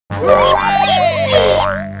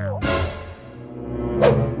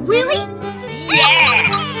Really? Yeah!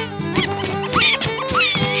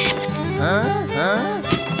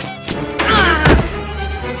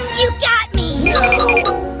 You got me!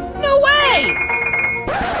 No way!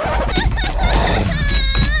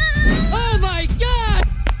 Oh my god!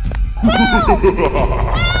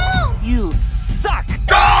 You suck!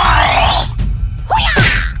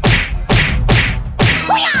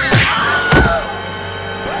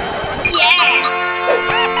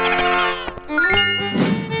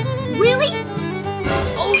 Really?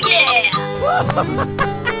 Oh yeah!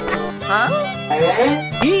 Huh?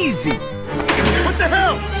 Easy. What the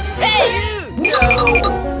hell? Hey you! No!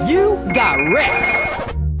 You got wrecked.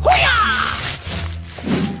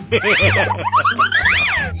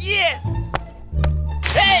 Yes!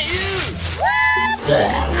 Hey you!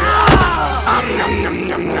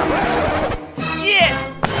 Yes!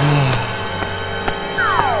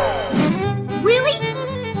 Really?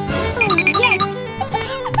 Oh, yes!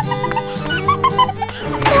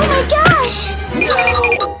 Oh my gosh! No!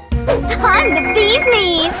 I'm the bee's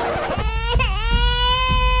knees!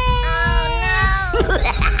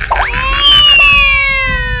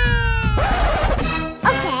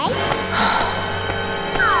 Okay.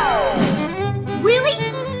 Really?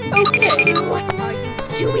 Okay. What are you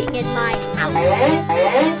doing in my house?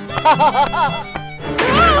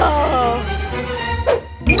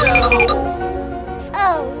 No!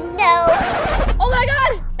 Oh no! Oh my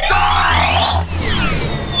god!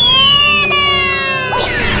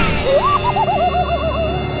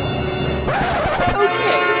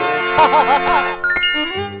 Okay.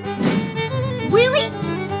 Really?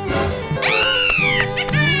 Oh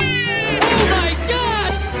my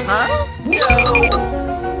god! Huh? No!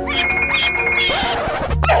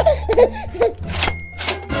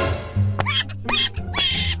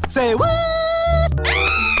 Say what?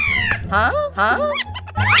 Huh? Huh?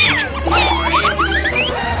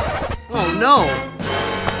 Oh no.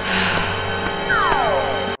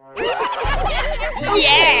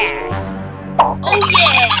 Yeah! Oh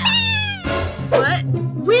yeah! What?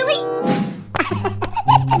 Really?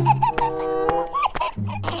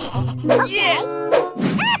 Yes!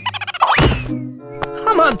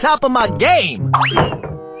 I'm on top of my game. Go,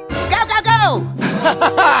 go, go!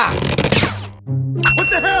 What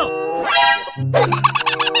the hell?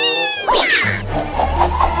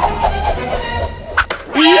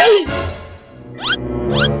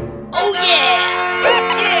 Oh yeah!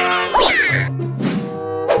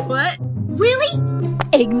 What? Really?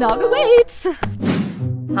 Eggnog awaits!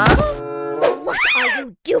 Huh? What are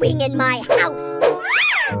you doing in my house?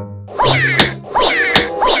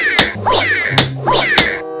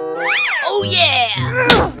 Oh yeah!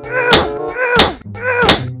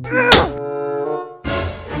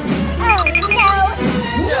 Oh no!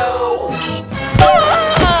 No!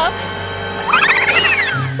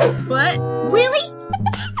 What? Really?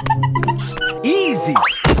 Easy.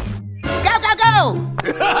 Go, go, go!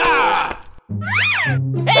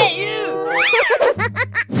 Hey you!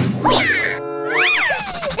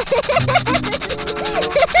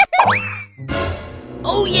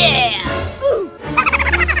 Oh yeah!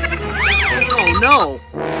 Oh no.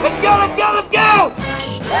 Let's go! Let's go! Let's go!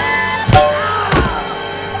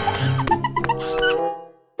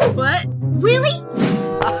 What? Really?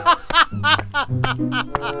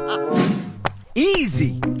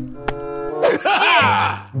 Easy.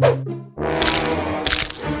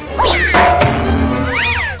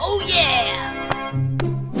 Oh yeah!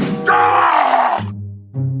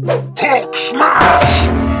 Hulk smash!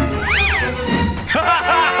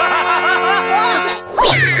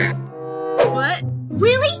 What?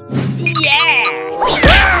 Really? Yeah!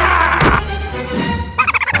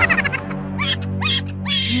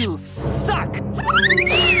 You suck.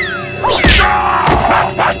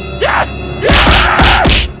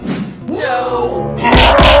 No!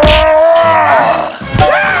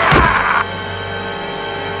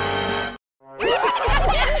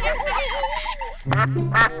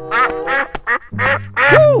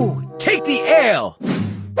 Woo! Take the L.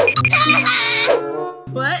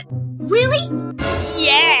 What? Really?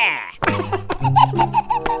 Yeah!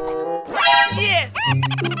 Yes!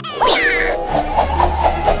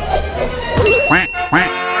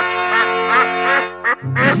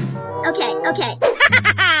 Okay, okay.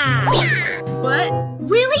 What?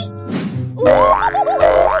 Really?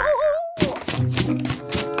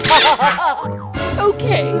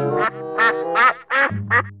 Okay.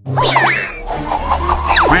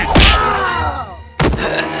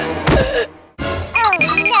 Oh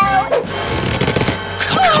no!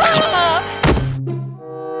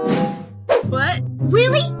 What?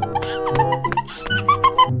 Really?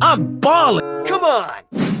 I'm balling. Come on.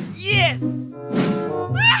 Yes.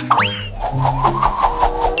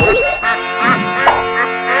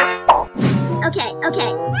 Okay,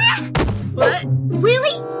 okay. What?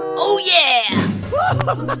 Really? Oh yeah.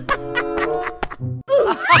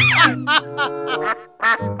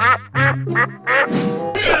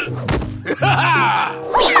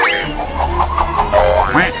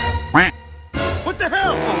 What the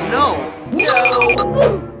hell? Oh no. No.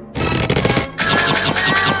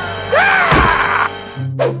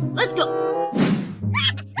 Let's go.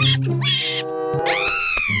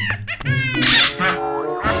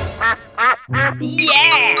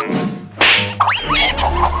 Yeah.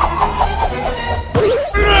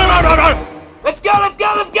 Let's go, let's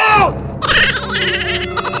go, let's go!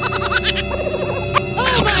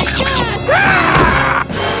 Oh my god!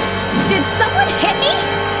 Did someone hit me?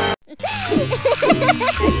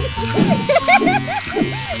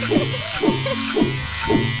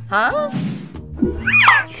 Huh?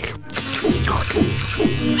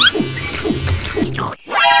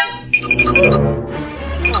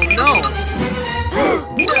 Oh no!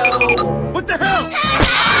 No. What the hell?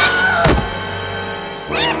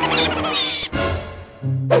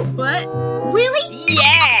 What? Really?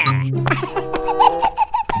 Yeah.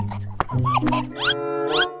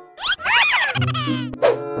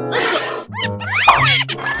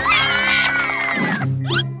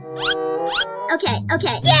 Okay,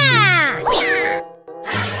 okay. Yeah!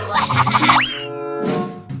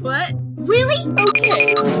 What? Really?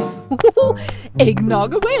 Okay.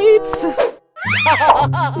 Eggnog awaits.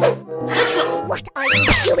 What are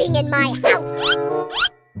you doing in my house?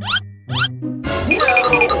 No.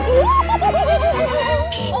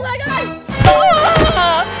 Oh my god!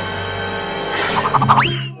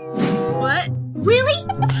 What? Really?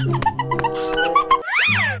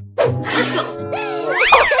 Let's go.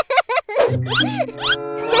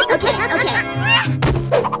 Okay, okay.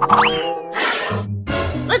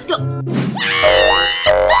 Let's go.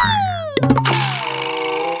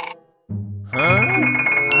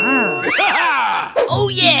 Oh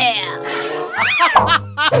yeah.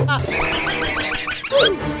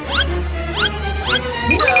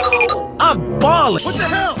 No. I'm balling. What the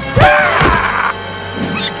hell?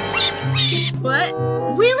 What?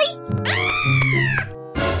 Really?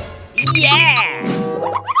 Yeah.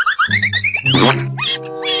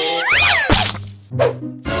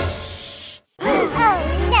 Oh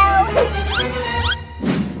no!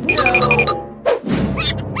 No.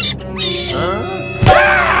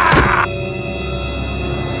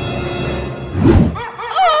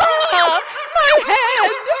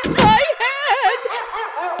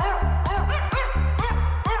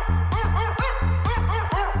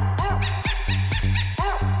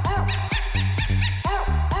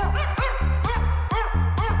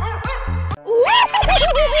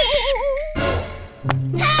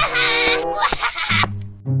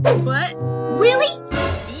 What? Really?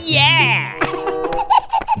 Yeah.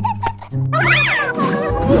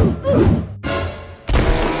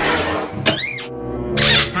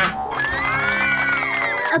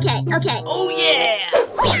 Okay, okay. Oh yeah.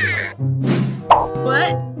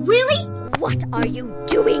 What? Really? What are you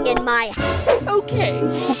doing in my house? Okay.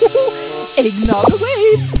 Eggnog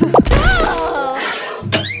awaits.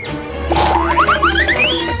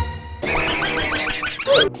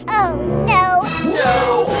 Oh no!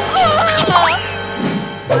 No.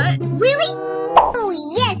 What? Really? Oh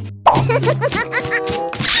yes!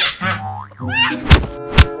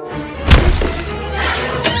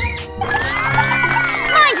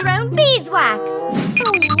 Mind your own beeswax!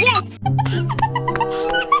 Oh yes!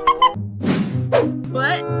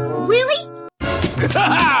 What? Really?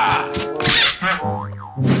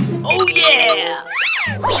 Oh yeah.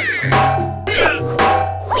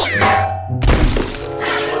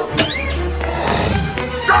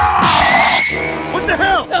 What the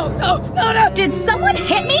hell? No, no, no, no. Did someone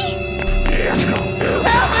hit me?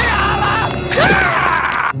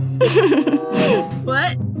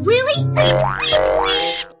 What? Really?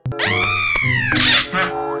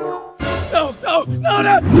 No, no, no,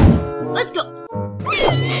 no. Let's go!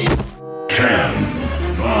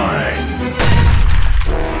 10, 9.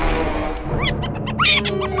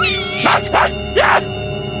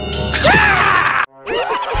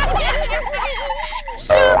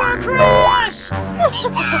 Sugar Crush!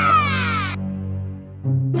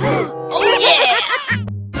 Oh yeah.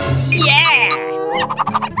 Yeah.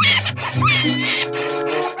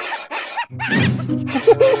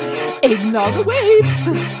 Eggnog awaits.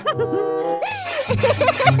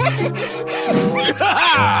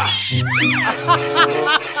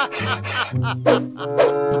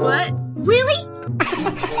 What? Really?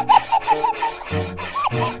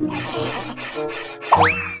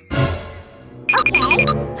 Okay.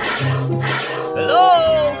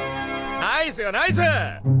 Hello? Nice, nice.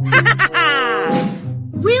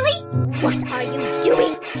 Really? What are you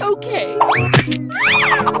doing? Okay.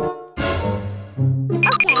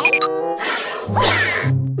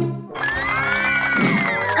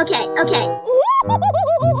 Okay. Okay.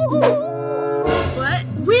 What?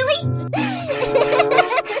 Really?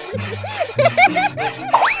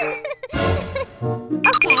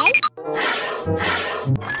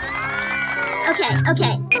 Okay.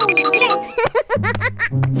 Okay. Oh, yes.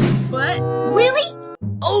 What? Really?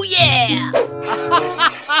 Oh yeah!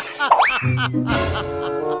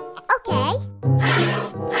 Okay.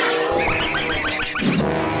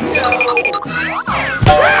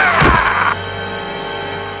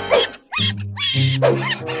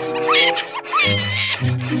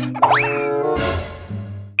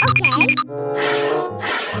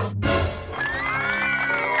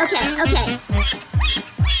 Okay.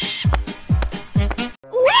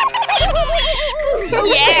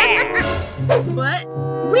 Yeah! What?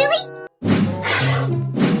 Really?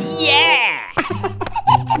 Yeah!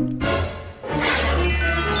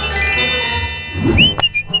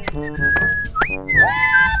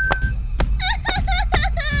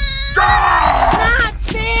 Not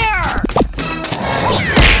fair!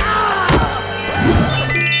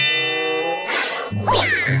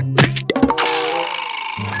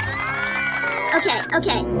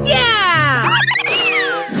 Okay. Yeah!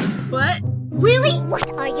 What? Really?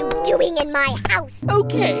 What are you doing in my house?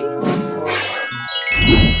 Okay.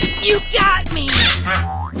 You got me!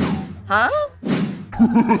 Huh?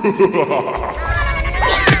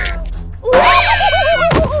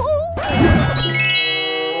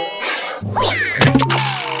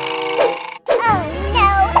 Oh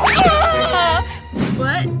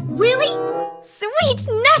What? no! Really? Sweet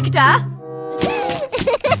nectar!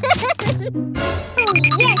 Oh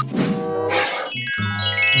yes!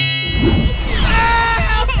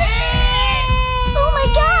 Oh my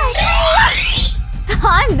gosh!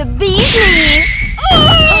 I'm the bee's knees. Oh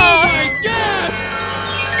my god!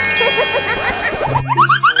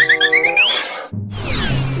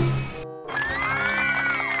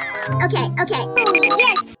 Okay. Oh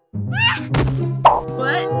yes!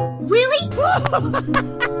 What? Really?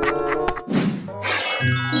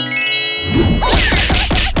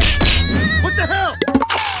 What the hell?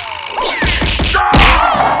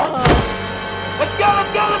 Let's go!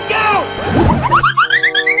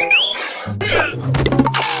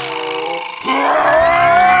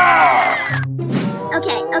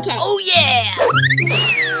 Okay. Oh yeah!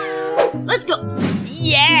 Let's go!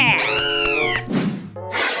 Yeah!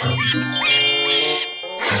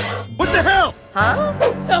 What the hell? Huh?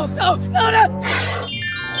 No!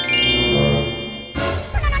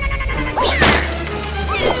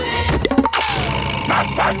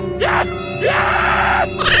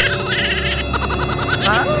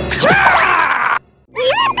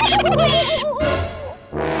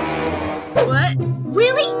 What?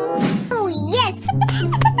 Really? Oh yes!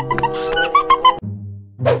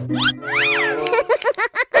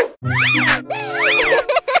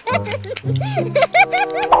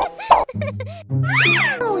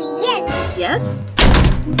 Oh yes! Yes?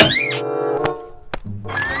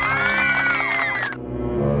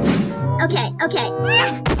 Okay.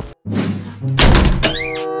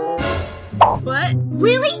 What?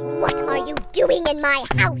 Really? What are you doing in my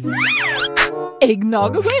house?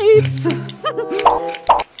 Eggnog awaits!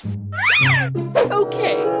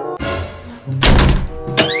 Okay.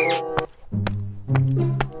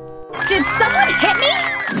 Did someone hit me?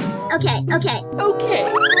 Okay. Okay.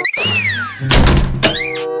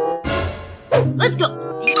 Let's go!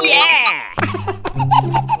 Yeah!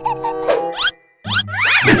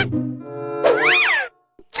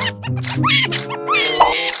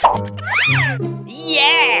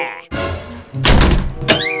 Yeah!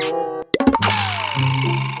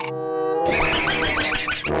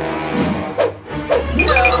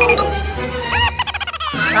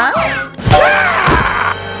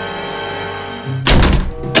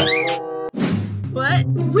 What?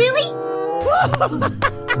 Really?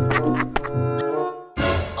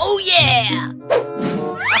 Oh yeah!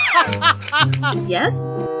 Yes?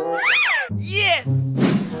 Yes!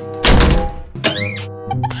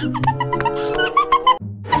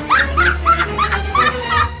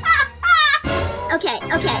 Okay.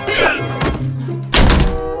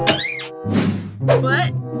 What?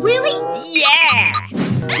 Really? Yeah!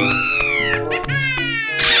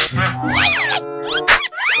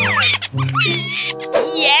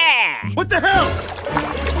 Yeah! What the hell?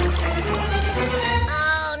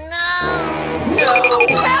 Oh no!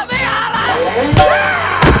 Help me, Anna!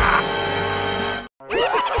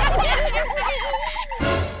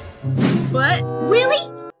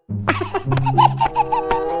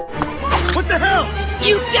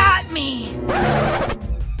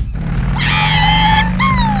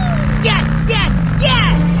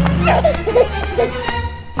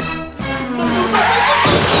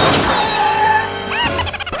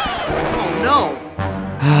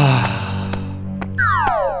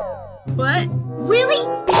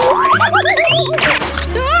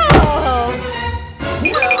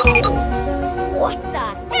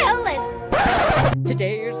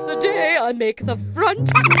 make the front.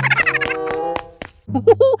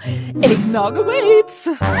 Eggnog awaits.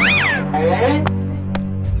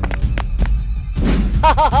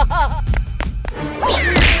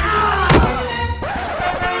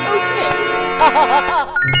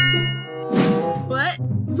 What?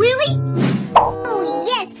 Really? Oh,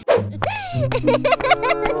 yes!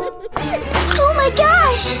 Oh my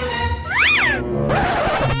gosh!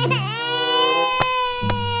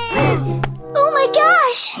 Oh my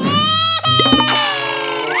gosh!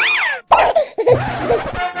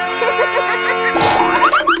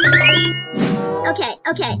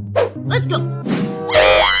 Okay, let's go.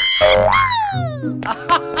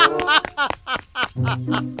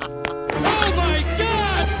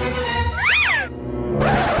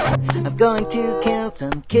 I'm going to kill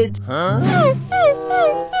some kids. Huh?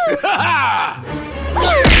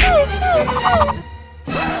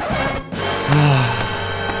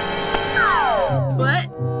 What?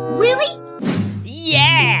 Really?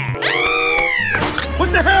 Yeah!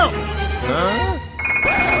 What the hell? Huh?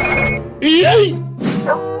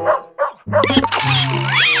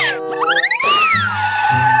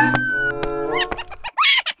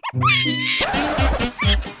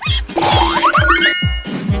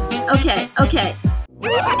 Okay.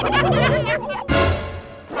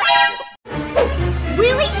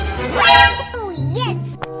 Really? Oh, yes!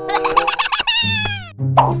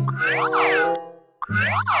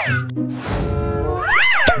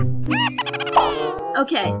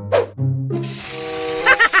 Okay.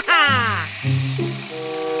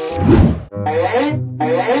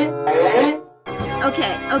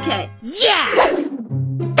 Okay. Yeah!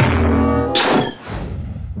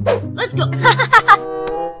 Let's go.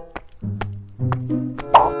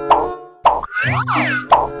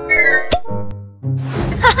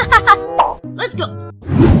 Let's go.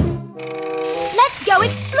 Let's go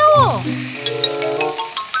explore.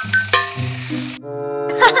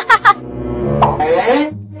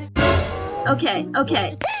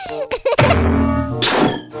 Okay.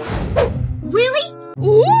 Really?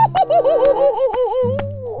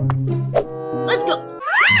 Let's go.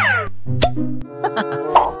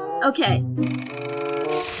 Okay.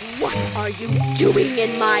 What are you doing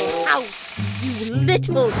in my house, you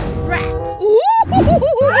little rat?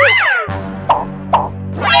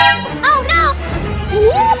 Oh no!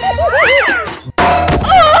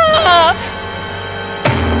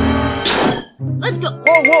 Let's go.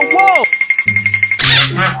 Whoa!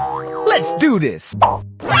 Let's do this.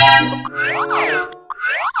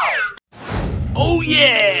 Oh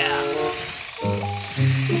yeah!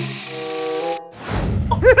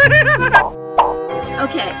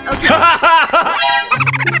 Okay.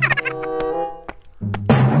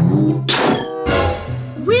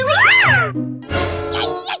 Really?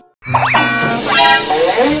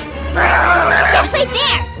 Just right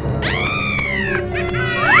there!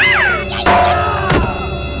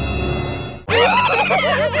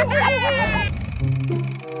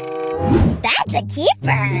 That's a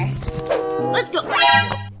keeper! Let's go.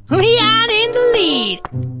 Leon in the lead!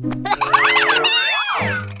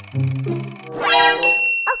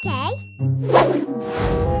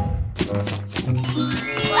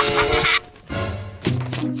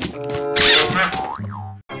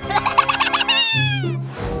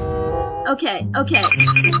 Okay. Okay.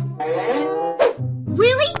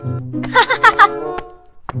 Really?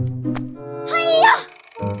 Hiya!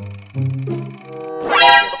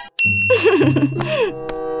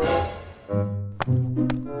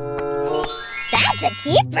 That's a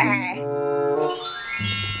keeper!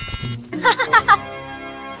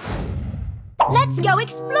 Let's go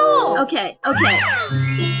explore. Okay.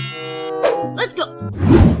 Let's go.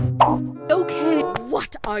 Okay.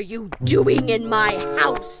 What are you doing in my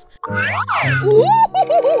house?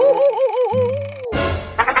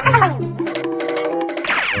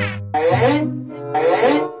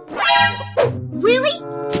 Really?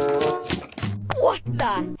 What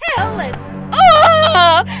the hell is...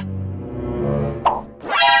 Oh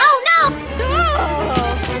no!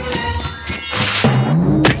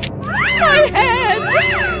 My head!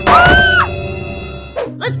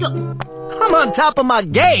 Let's go. I'm on top of my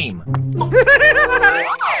game.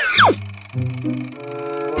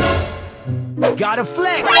 Gotta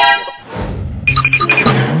flex.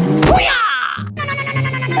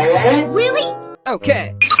 Really?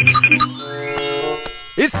 Okay.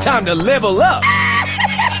 It's time to level up.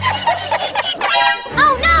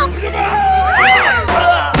 Oh no!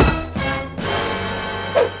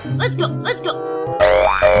 Let's go. No.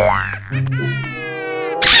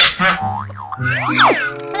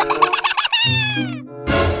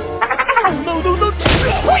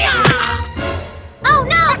 Oh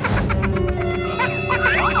no!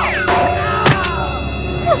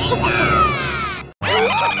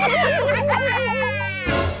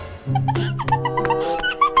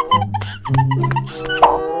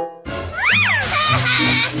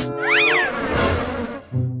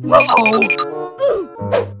 Uh-oh!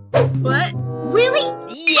 What? Really?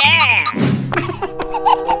 Yeah!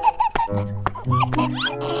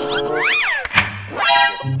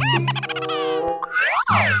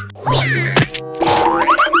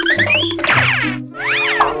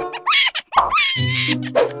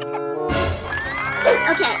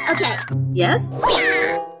 Okay, okay. Yes?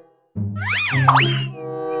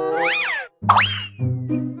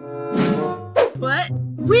 What?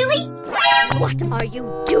 Really? What are you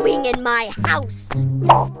doing in my house?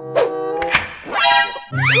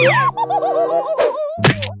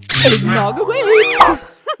 Eggnog awaits.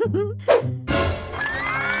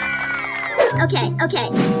 Okay, okay.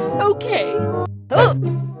 Okay.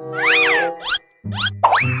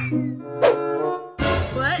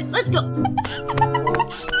 What? Let's go.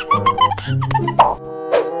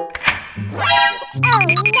 Oh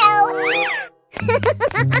no!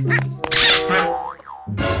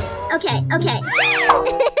 Okay, okay.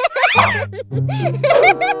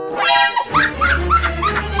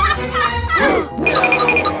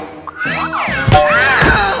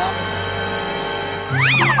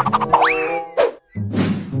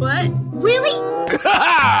 What? Really?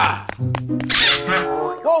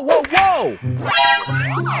 Whoa, whoa, whoa!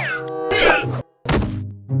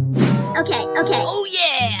 Okay, okay. Oh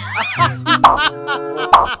yeah!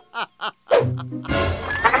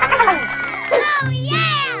 Oh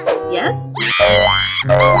yeah! Yes?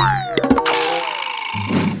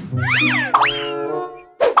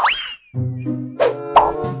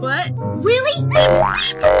 What? Really?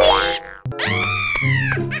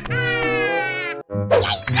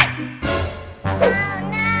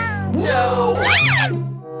 No.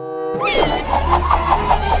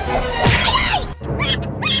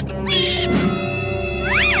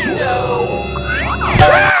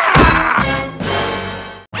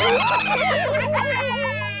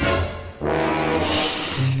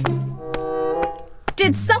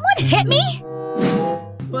 Did someone hit me?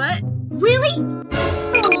 What? Really?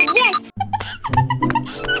 Oh yes!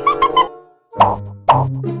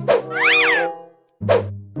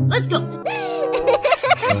 Let's go.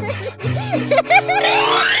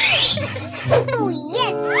 Oh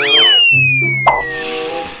yes!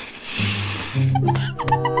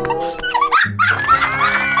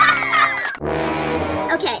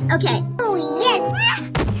 Okay, okay. Oh yes!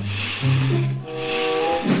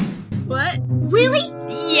 What? Really?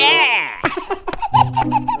 Yeah!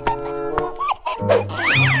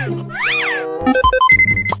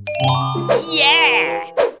 Yeah!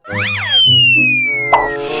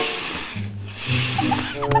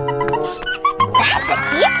 That's a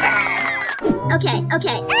keeper! Okay,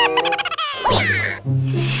 okay.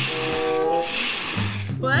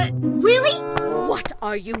 What? Really? What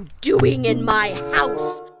are you doing in my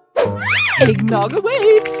house? Eggnog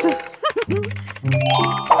awaits.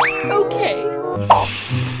 Okay.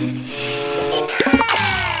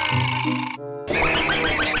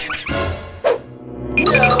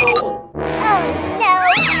 No. Oh no!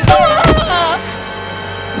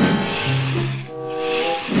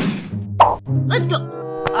 Let's go.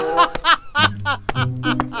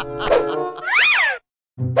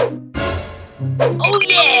 Oh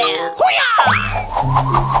yeah!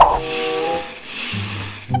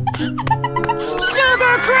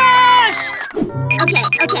 Sugar Crush! Okay,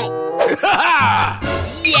 okay.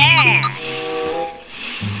 Yeah!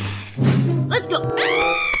 Let's go.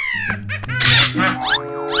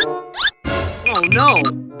 Oh no!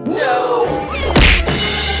 No.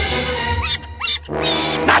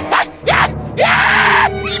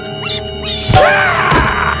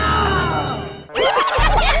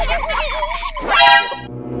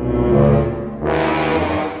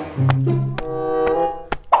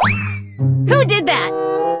 Who did that?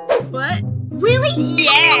 What? Really?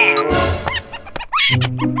 Yeah!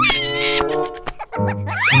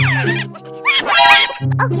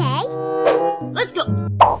 Okay. Let's go.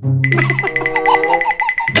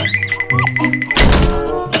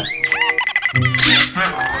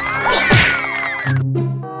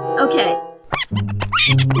 Okay.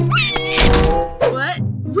 What?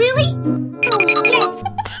 Really? Oh yes!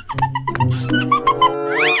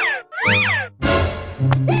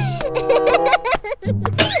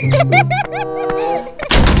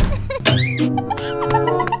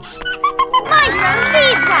 Mind your own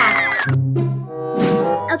beeswax!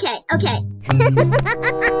 Okay, okay.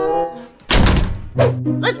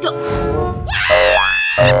 Let's go.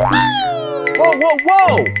 Whoa, whoa,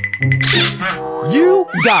 whoa! You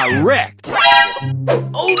got wrecked!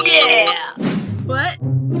 Oh yeah! What?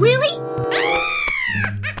 Really?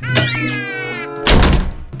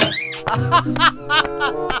 Let's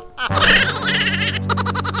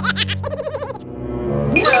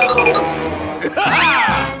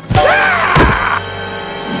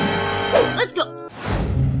go.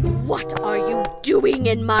 What are you doing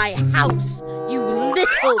in my house, you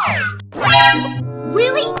little...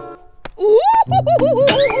 Really?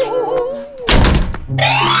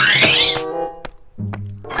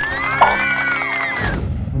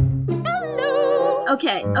 Hello.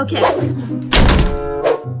 Okay, okay.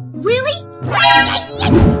 Really?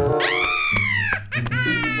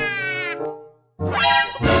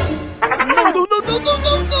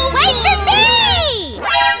 Wait for me!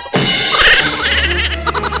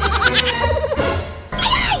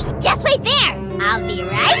 Just wait there. I'll be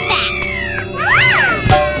right back.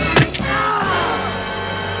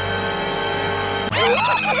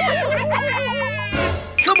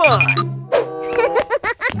 Come on!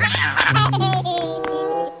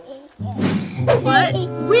 What?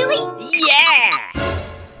 Really? Yeah!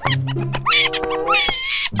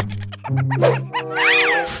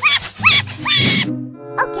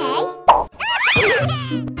 Okay.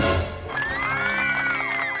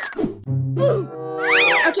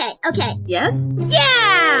 Okay, okay. Yes?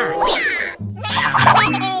 Yeah!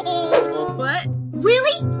 What?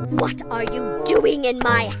 Really? What are you doing in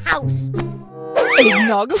my house?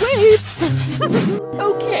 Eggnog awaits.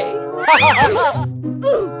 Okay.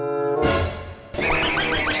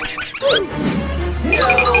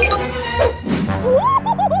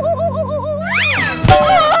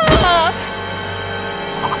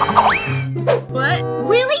 What?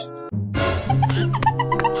 Really?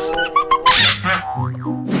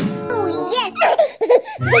 Oh, yes!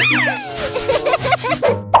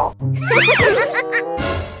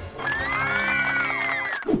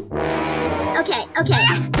 Okay, okay.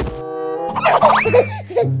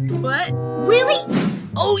 What? Really?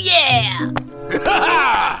 Oh yeah!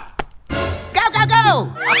 Go, go, go!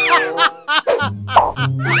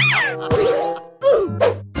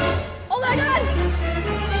 Oh my god!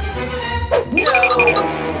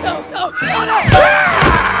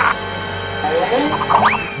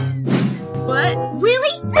 What?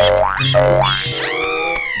 Really?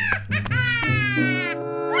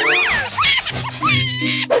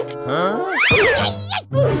 Huh?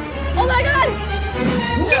 Oh my god!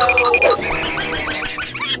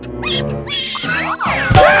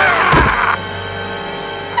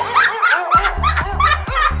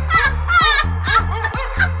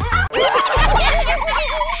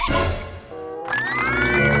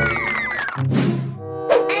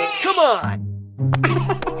 Come on!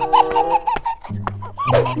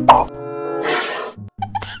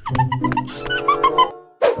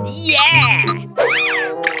 Yeah!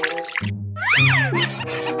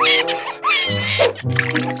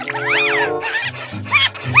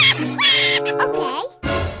 Okay.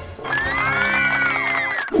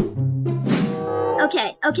 Okay,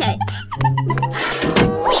 okay.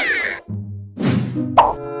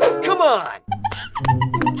 Come on!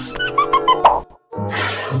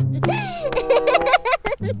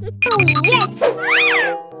 Oh, yes!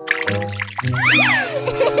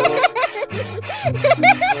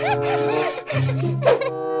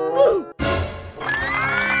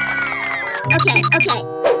 Okay, okay.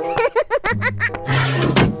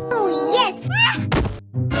 Oh, yes!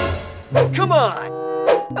 Come on!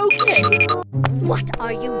 Okay. What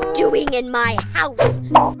are you doing in my house?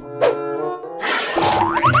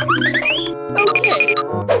 Okay.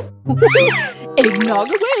 Eggnog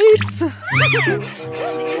awaits.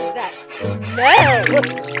 What is that smell?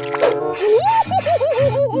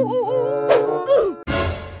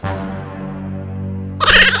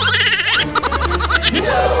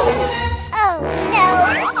 Oh,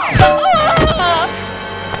 no!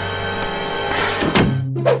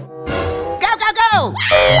 Go, go, go!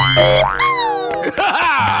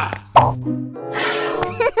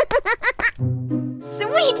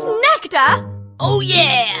 Sweet nectar! Oh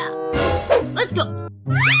yeah! Let's go.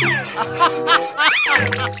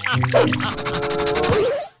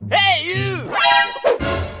 Hey you!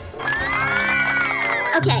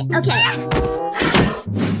 Okay, okay.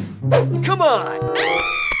 Come on!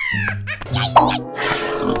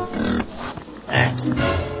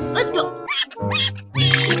 Let's go.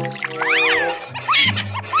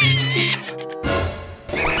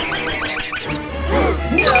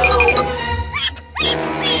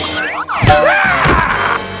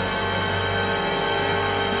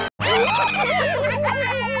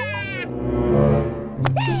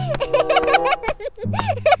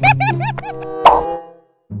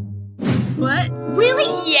 What? Really?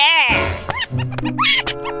 Yeah!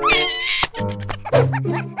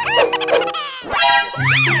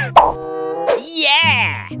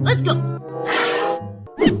 Yeah! Let's go.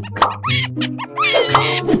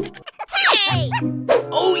 Hey!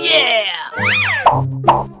 Oh yeah!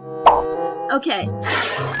 Okay.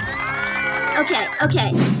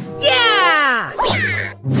 Okay. Yeah!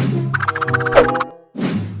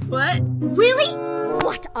 What? Really?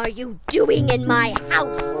 What are you doing in my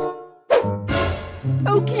house?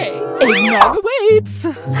 Okay. Eggnog awaits.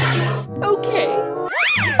 Okay.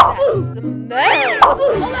 Smell!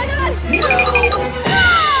 Oh my god!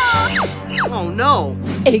 Oh no!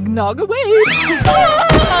 Eggnog awaits.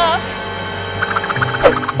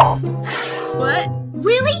 What?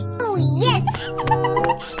 Really? Oh, yes!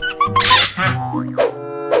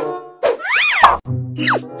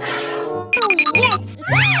 Oh, yes!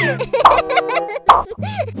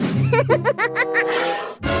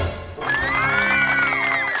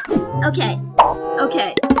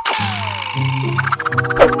 Okay.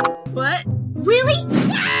 What? Really?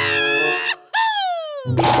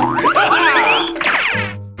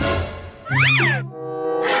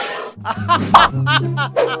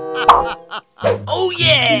 Oh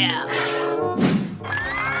yeah!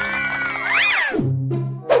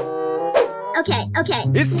 Okay.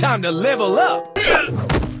 It's time to level up!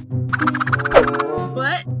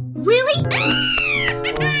 What? Really?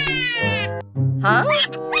 Huh?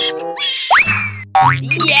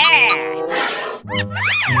 Yeah!